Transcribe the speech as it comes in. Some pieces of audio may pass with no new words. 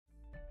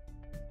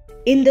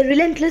In the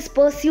relentless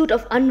pursuit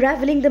of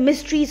unraveling the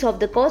mysteries of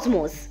the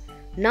cosmos,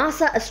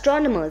 NASA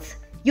astronomers,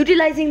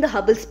 utilizing the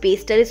Hubble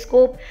Space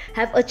Telescope,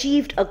 have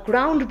achieved a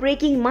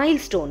groundbreaking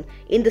milestone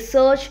in the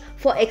search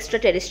for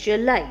extraterrestrial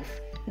life.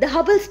 The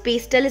Hubble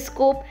Space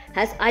Telescope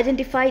has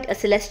identified a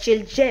celestial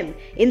gem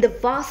in the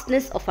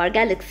vastness of our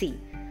galaxy,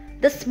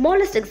 the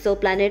smallest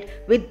exoplanet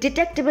with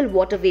detectable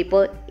water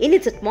vapor in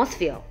its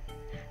atmosphere.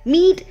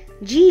 Meet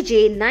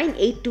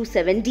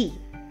GJ9827d,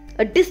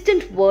 a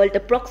distant world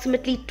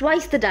approximately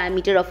twice the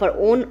diameter of our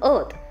own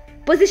Earth.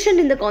 Positioned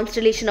in the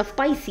constellation of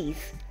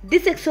Pisces,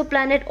 this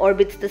exoplanet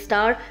orbits the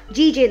star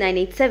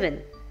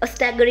GJ987, a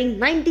staggering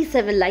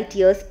 97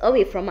 light-years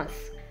away from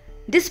us.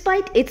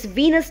 Despite its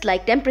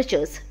Venus-like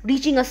temperatures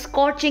reaching a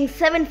scorching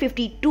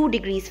 752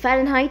 degrees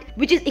Fahrenheit,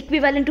 which is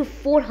equivalent to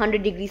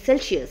 400 degrees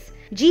Celsius,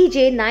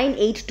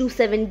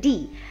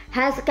 GJ9827d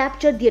has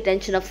captured the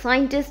attention of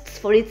scientists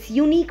for its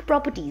unique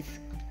properties.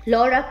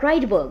 Laura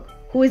Kreidberg,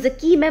 who is a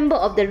key member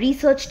of the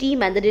research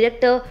team and the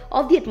director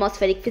of the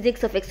Atmospheric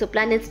Physics of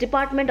Exoplanets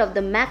Department of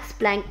the Max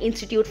Planck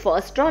Institute for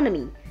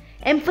Astronomy,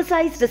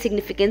 emphasized the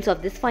significance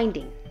of this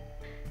finding.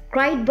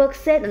 Kreidberg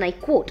said, and I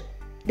quote,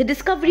 "The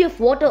discovery of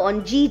water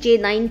on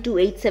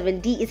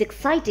GJ9287d is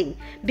exciting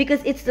because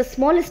it's the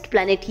smallest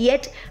planet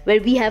yet where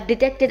we have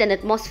detected an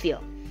atmosphere.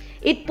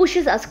 It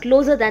pushes us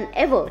closer than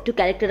ever to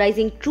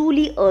characterizing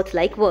truly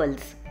Earth-like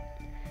worlds."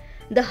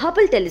 The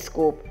Hubble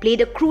telescope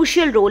played a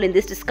crucial role in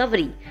this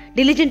discovery,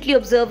 diligently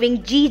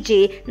observing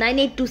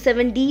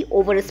GJ9827d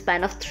over a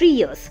span of 3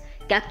 years,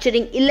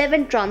 capturing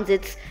 11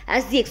 transits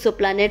as the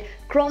exoplanet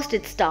crossed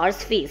its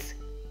star's face.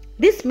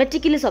 This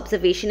meticulous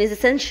observation is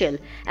essential,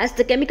 as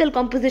the chemical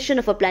composition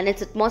of a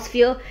planet's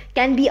atmosphere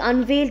can be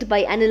unveiled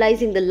by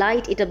analyzing the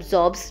light it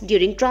absorbs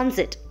during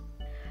transit.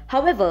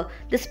 However,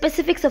 the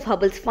specifics of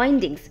Hubble's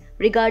findings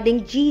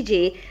regarding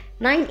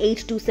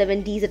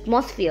GJ9827d's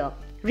atmosphere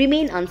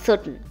remain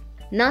uncertain.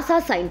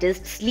 NASA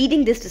scientists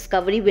leading this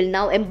discovery will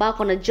now embark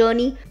on a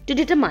journey to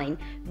determine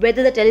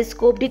whether the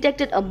telescope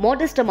detected a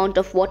modest amount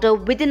of water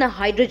within a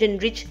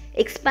hydrogen-rich,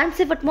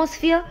 expansive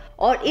atmosphere,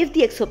 or if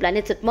the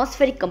exoplanet's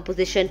atmospheric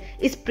composition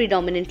is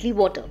predominantly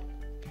water.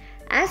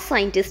 As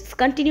scientists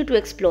continue to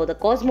explore the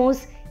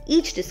cosmos,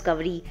 each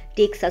discovery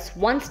takes us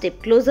one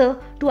step closer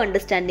to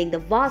understanding the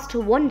vast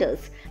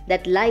wonders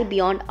that lie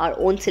beyond our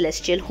own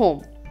celestial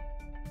home.